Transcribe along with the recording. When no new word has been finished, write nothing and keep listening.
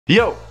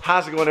Yo,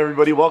 how's it going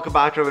everybody? Welcome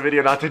back to another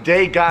video. Now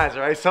today, guys,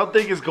 alright,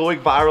 something is going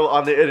viral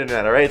on the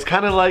internet, alright? It's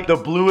kind of like the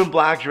blue and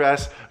black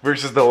dress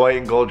versus the white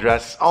and gold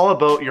dress. It's all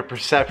about your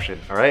perception,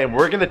 alright? And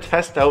we're gonna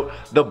test out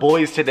the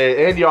boys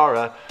today and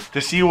Yara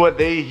to see what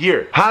they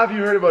hear. Have you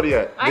heard about it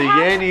yet? The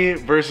Yanny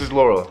versus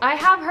Laurel. I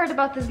have heard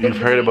about this video.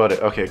 You've heard about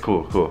it? Okay,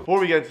 cool. Before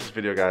we get into this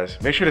video,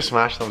 guys, make sure to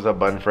smash the thumbs up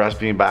button for us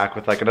being back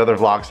with like another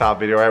vlog style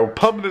video, alright? We're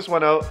pumping this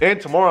one out,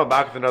 and tomorrow I'm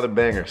back with another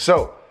banger.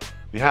 So,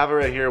 we have it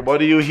right here. What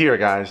do you hear,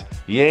 guys?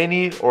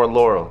 Yanny or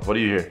Laurel? What do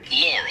you hear?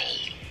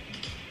 Yanny.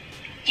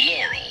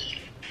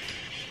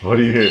 What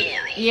do you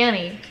hear?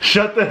 Yanny.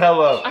 Shut the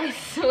hell up. I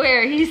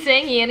swear, he's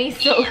saying Yanny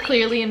so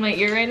clearly in my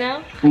ear right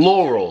now.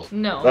 Laurel.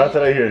 No. That's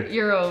what I hear.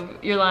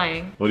 You're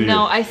lying. What do you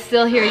No, hear? I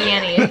still hear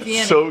Yanny. It's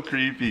Yanny. So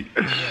creepy.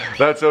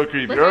 That's so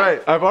creepy. All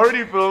right, I've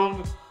already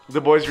filmed the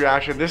boys'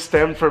 reaction. This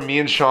stemmed from me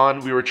and Sean.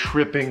 We were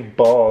tripping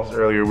balls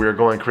earlier. We were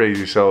going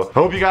crazy. So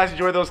hope you guys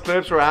enjoyed those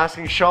clips. We're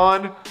asking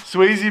Sean,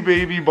 Swayze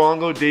Baby,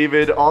 Bongo,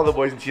 David, all the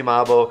boys in Team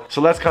Albo. So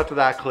let's cut to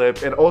that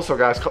clip. And also,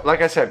 guys,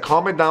 like I said,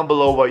 comment down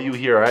below what you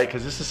hear, all right?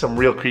 Because this is some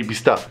real creepy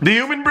stuff. The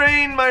human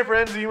brain, my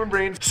friends, the human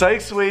brain. Psych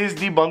Swayze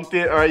debunked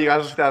it. All right, you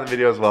guys will see that in the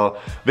video as well.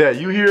 But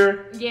yeah, you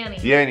hear Yanny.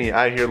 Yanny.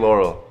 I hear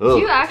Laurel. Ugh. Do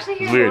you actually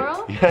hear Weird.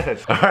 Laurel?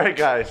 Yes. All right,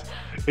 guys.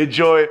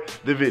 Enjoy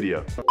the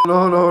video.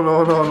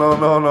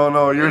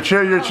 No. You're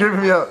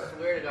tripping me out. I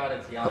swear to God,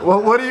 it's Yanny.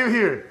 What do you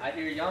hear? I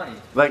hear Yanny.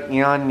 Like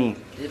Yanny.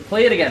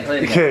 Play it again.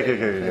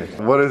 Okay.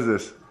 What is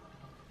this?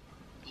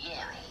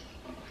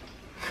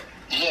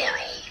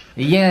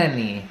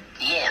 Yanny.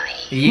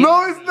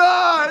 No, it's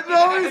not.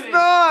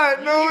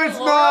 No, it's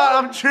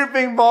not. I'm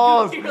tripping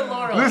balls. You hear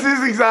Laurel. This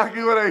is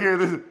exactly what I hear.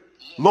 This is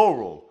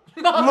Laurel.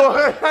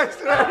 Laurel.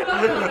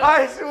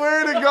 I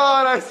swear to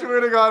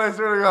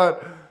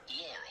God.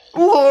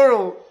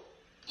 Laurel.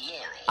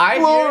 I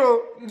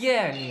Laurel. hear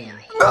Yanny.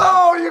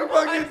 No, you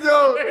fucking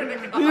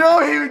don't. No,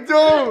 you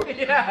don't.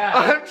 Yeah.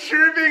 I'm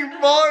tripping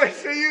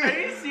balls. Are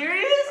you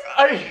serious?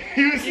 Are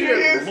you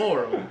serious?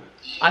 Laurel.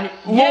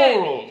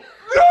 Laurel.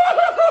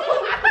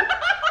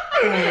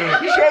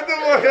 Shut the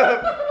fuck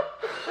up.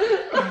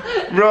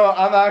 Bro,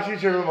 I'm actually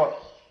tripping balls.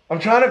 I'm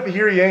trying to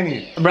hear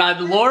Yanny. Brad,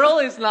 Laurel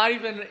is not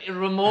even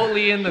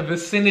remotely in the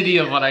vicinity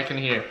of what I can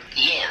hear.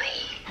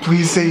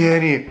 Please say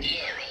Yanny.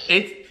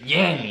 It's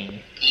Yanny.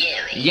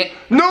 Yeah.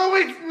 No,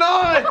 it's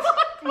not.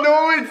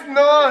 No, it's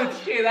not.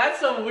 Okay,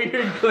 that's a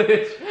weird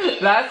glitch.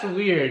 That's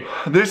weird.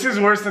 This is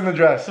worse than the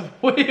dress.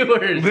 Way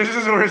worse. This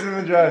is worse than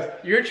the dress.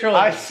 You're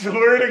trolling. I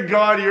swear to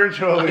God, you're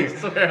trolling. I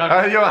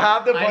swear. Yo,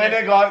 half the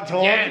planet got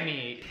told.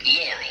 Yanny.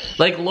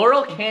 Like,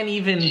 Laurel can't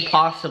even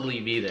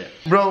possibly be there.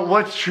 Bro,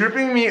 what's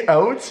tripping me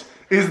out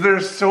is they're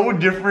so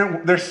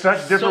different. They're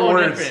such different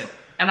words. Different.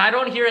 And I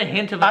don't hear a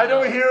hint of it. I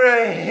don't hear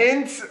a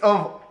hint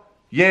of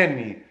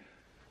Yanny.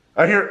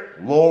 I hear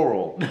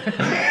Laurel.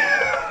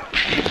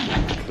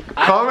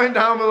 Comment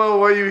down below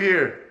what you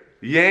hear.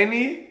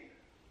 Yanny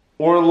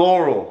or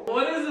Laurel?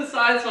 What is the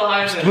science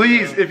behind this?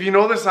 Please, if you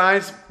know the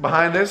science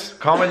behind this,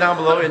 comment down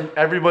below, and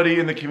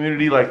everybody in the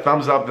community, like,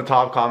 thumbs up the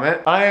top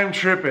comment. I am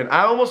tripping.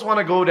 I almost want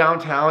to go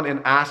downtown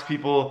and ask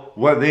people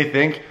what they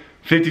think,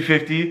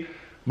 50-50.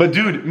 But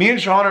dude, me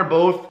and Sean are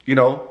both, you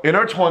know, in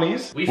our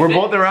 20s. We're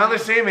both around the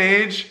same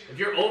age. If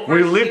you're over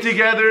we live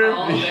together.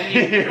 Tall, then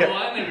you hear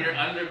one, if you're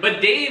under.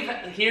 But Dave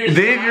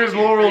hears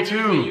Laurel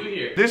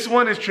too. This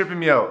one is tripping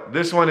me out.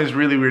 This one is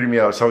really weirding me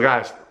out. So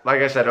guys,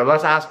 like I said, I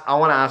want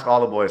to ask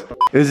all the boys.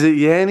 Is it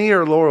Yanny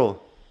or Laurel?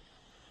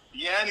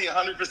 Yanny,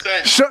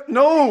 100%.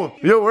 No!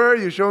 Yo, where are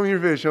you? Show me your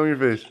face.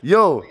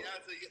 Yo. Yeah,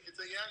 it's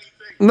a Yanny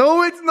thing.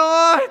 No,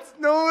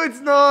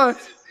 it's not.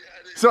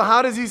 So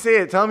how does he say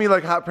it? Tell me,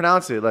 like, how to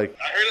pronounce it. Like,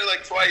 I heard it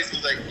like twice. It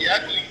was like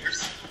Yanny or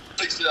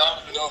something shit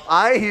off, you know.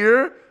 I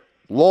hear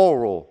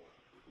Laurel.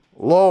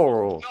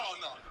 No.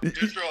 You're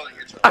trolling.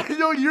 I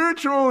know you're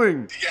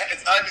trolling. Yeah,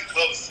 it's not even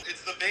close.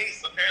 It's the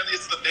bass. Apparently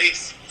it's the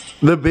bass.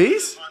 The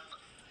bass?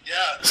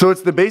 Yeah. So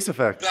it's the bass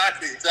effect.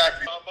 Exactly.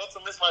 I'm about to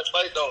miss my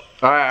flight though.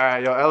 All right.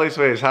 Yo, LA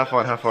Swayze, have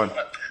fun.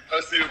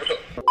 I'll see you, bro.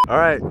 All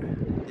right,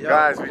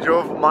 guys, we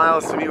drove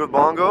miles to meet with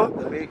Bongo,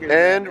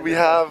 and we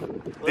have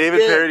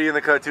David Parody in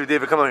the cut too.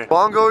 David, come on here.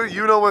 Bongo,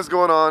 you know what's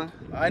going on.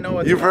 I know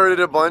what's You've going on. heard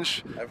it a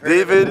bunch. I've heard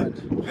David, it a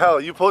bunch. hell,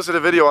 you posted a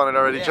video on it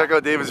already. Yeah. Check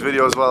out David's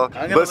video as well.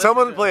 But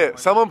someone play it.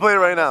 Someone play it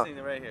right now.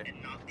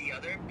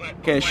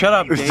 Okay, shut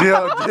up, Dave.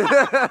 Yo,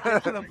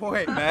 Get to the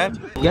point, man.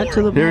 Get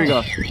to the point. Here we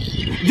go.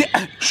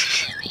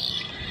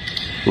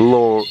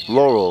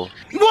 Laurel.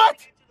 What?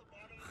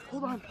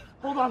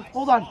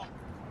 Hold on.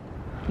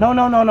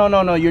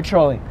 No, you're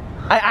trolling.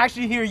 I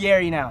actually hear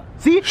Yeri now.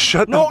 See?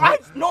 Shut the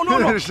no.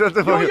 No. Shut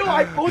the fuck up.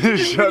 I posted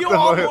this Shut video the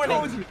all fuck up.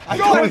 morning.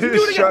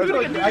 Do it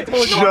again. I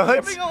told you.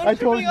 I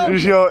told you.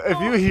 Yo, if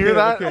you hear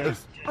that.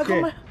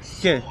 Okay.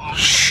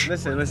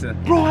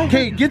 Listen. Bro,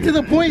 okay, get to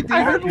the point,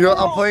 dude. Yo,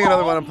 I'm playing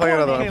another one.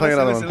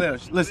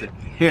 Listen.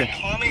 Here.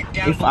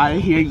 If I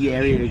hear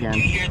Yeri again.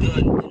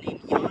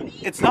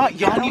 It's not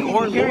Yanny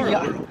or Laurel. Yo,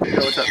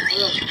 what's up?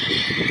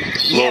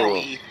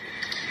 Laurel.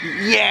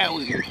 Yeah,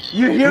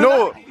 you hear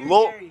No, that?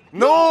 no,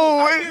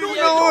 wait,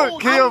 no.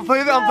 Okay, I'm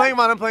playing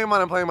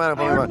mine.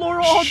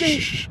 Laurel all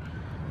day.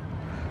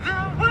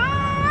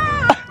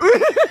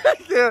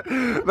 Yeah,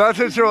 that's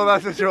a troll.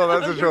 That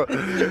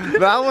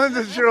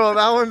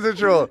one's a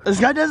troll. This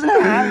guy doesn't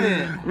have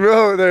it.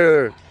 Bro,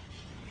 there.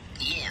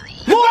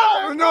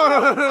 Laurel!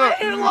 No.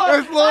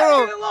 It's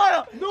Laurel.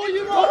 No,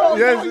 you Laurel.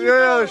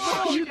 Yes.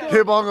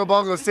 Okay,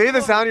 bongo. Say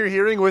the sound you're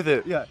hearing with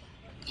it. Yeah.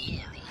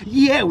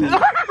 Yeah,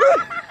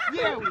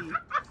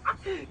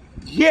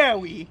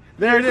 we.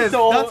 There it is.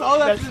 So, that's all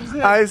that's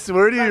it. I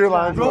swear to you, you're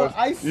lying to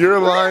us. You're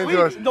lying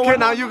to us. Okay,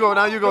 now you go.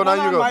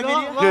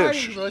 Okay.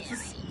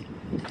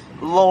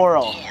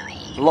 Laurel.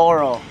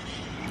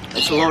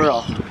 It's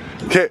Laurel.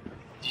 Okay.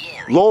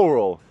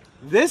 Laurel.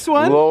 This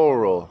one?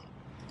 Laurel.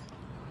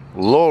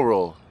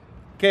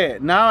 Okay,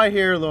 now I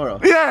hear Laurel.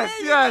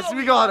 Yes,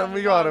 we got him.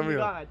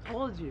 I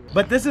told you.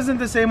 But this isn't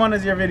the same one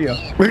as your video.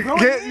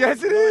 Okay,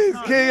 yes it is.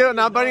 Okay, yo,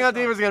 now bring out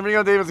David's again. Bring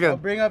up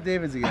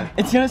David's again.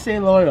 It's gonna say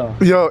Laurel.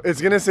 Yo, it's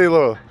gonna say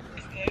Laurel.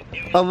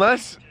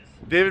 Unless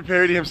David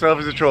Parody himself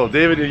is a troll.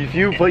 David, if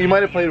you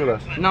might have played with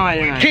us. No, I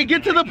didn't. Okay,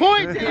 get to the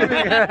point,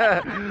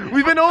 David.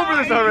 We've been over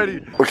this already.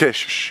 Okay,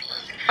 shh.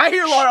 I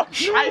hear Laurel.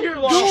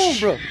 No,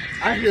 bro.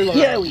 I hear Laurel.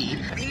 Yeah, we.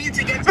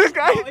 This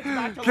guy.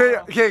 Okay.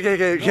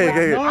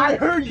 I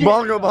heard you.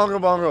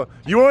 Bongo.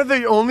 You are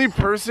the only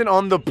person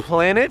on the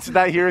planet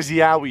that hears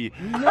Yowie.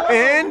 No.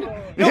 And I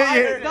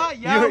heard not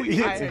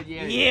Yowie. I heard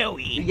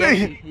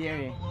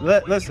Yowie.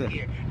 Listen.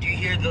 Do you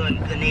hear the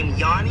name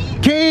Yanny?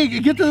 Okay,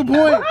 get to the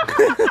point.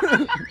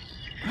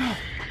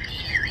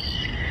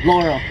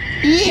 Laurel.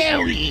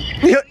 Yowie.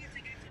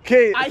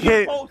 Okay. I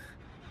hear both.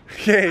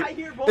 Okay,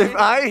 if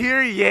I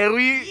hear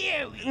Yowie,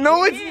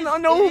 no, it's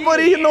not.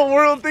 Nobody in the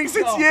world thinks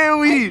it's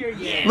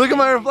Yowie. Look at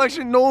my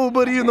reflection.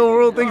 Nobody in the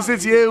world thinks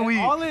it's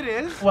Yowie. All it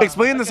is.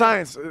 Explain the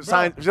science.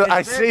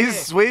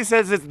 Sway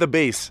says it's the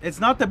bass. It's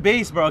not the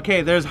bass, bro.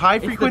 Okay, there's high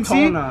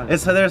frequency.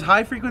 There's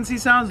high frequency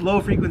sounds,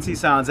 low frequency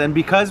sounds, and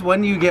because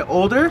when you get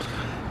older,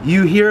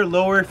 you hear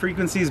lower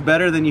frequencies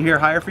better than you hear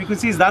higher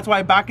frequencies. That's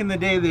why back in the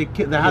day they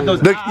had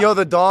those.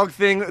 The dog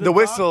thing, the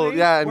whistle, thing,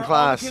 yeah, in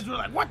class. All the kids were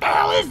like, "What the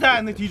hell is that?"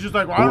 And the teacher's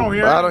like, well, "I don't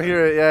hear it." I don't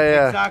hear it.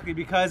 Yeah. Exactly,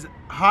 because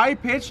high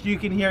pitched you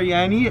can hear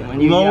Yanny,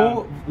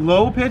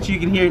 low pitch you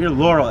can hear your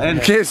Laurel. And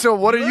okay, so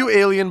what are you,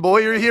 alien boy?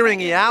 You're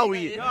hearing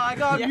Yowie. Yo, I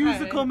got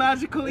musical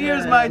magical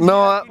ears, my dude.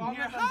 No,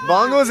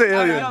 Bongo's an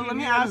alien. Yo, let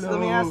me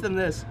ask them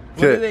this.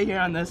 What do they hear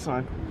on this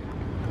one?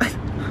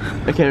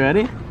 Okay,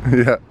 ready?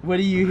 Yeah. What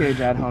do you hear,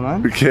 Dad? Hold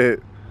on. Okay.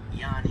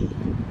 Yanny.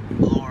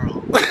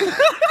 Laurel.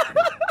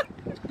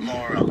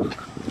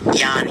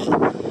 Yanny.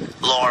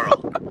 Laurel.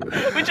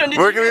 Which one did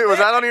Was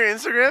that on your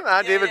Instagram?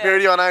 At David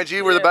Parody on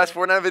IG, where the best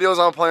Fortnite videos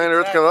on planet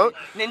Earth come out?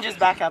 Ninja's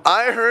back up.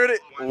 I heard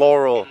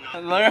Laurel.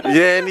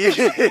 Yeah,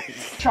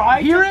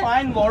 Try to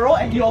find Laurel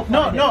and you'll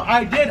find it. No,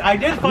 I did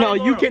find Laurel.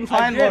 No, you can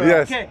find Laurel.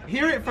 Yes. Okay,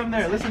 hear it from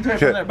there. Listen to it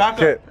from there.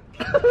 Back up.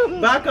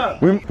 Back up.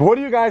 What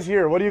do you guys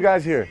hear?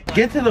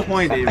 Get to the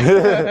point, David.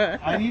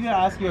 I need to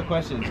ask you a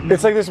question.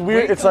 It's like this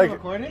weird. It's like.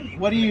 Recording?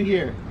 What do you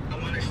hear? I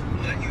want to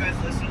let you guys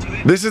listen to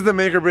it. This is the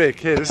make or break.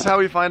 Okay, this is how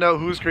we find out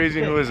who's crazy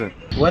and who isn't.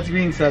 What's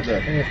being said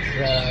there?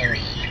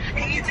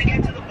 We need to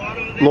get to the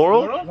bottom of this.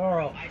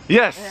 Laurel?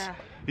 Yes. Yeah.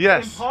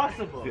 Yes.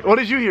 Impossible. What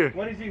did you hear?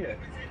 What did you hear?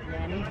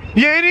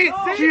 Yanny?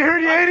 She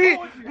heard Yanny?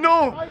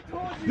 No.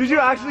 Did you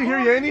actually hear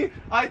Yanny?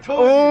 I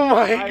told you. Oh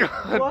my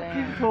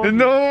god.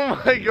 No,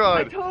 my I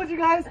god. told you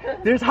guys.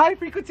 There's high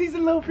frequencies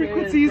and low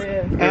frequencies.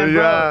 And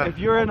Yeah. bro, if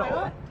you're an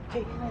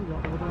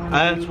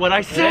that's what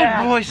I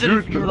said, bro. I said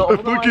Dude, I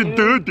fucking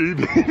did, David.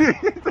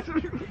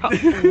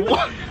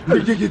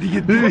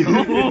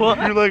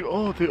 You're like,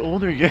 oh, the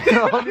older again.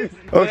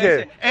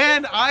 Okay.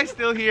 And I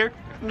still hear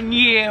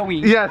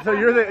Yowie. Yeah, so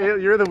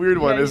you're the weird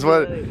one, is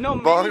what. No,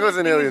 Bongo's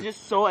an alien. He's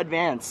just so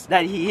advanced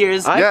that he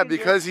hears. Yeah,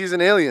 because he's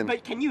an alien.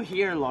 But can you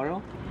hear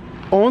Laurel?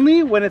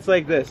 Only when it's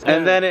like this,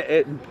 and then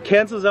it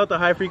cancels out the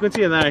high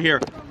frequency, and then I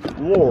hear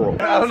Laurel.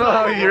 I don't know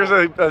how he hears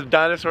a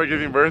dinosaur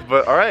giving birth,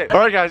 but all right. All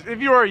right, guys, if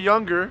you are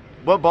younger,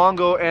 what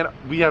Bongo and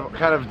we have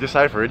kind of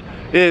deciphered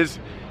is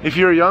if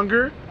you're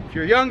younger,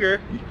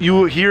 you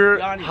will hear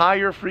Yanny.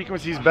 higher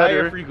frequencies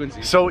better. Higher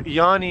frequencies. So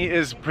Yanny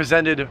is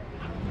presented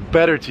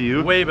better to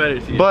you. Way better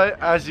to you. But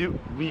as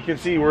we can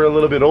see, we're a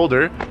little bit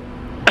older.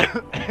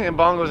 And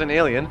Bongo's an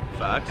alien.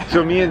 Facts.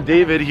 So me and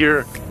David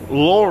hear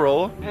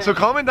Laurel. So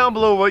comment down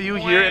below what you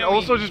hear and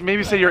also just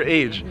maybe say your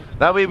age.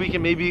 That way we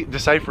can maybe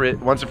decipher it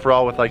once and for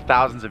all with like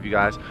thousands of you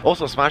guys.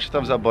 Also smash the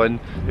thumbs up button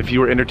if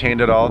you were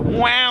entertained at all.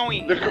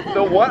 Wowie.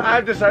 The what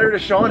I've decided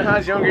is Sean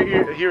has younger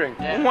hearing.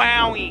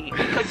 Wowie.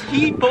 Because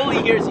he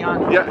fully hears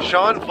Yanny. Yeah,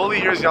 Sean fully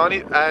hears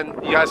Yanny, and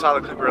you guys saw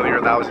the clip earlier.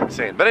 That was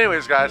insane. But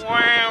anyways, guys,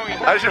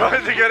 Wowie. I just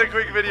wanted to get a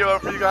quick video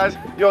up for you guys.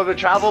 Yo, the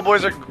travel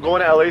boys are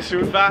going to LA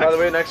soon, by the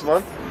way, next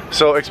month.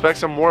 So expect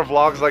some more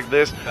vlogs like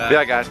this. But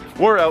yeah, guys,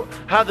 we're out.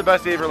 Have the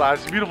best day of your lives.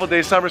 It's a beautiful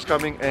day. Summer's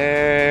coming,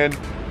 and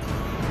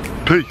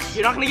peace.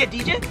 You're not gonna get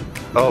DJ?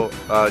 Oh,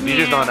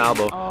 DJ's not an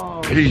elbow.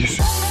 Oh. Peace.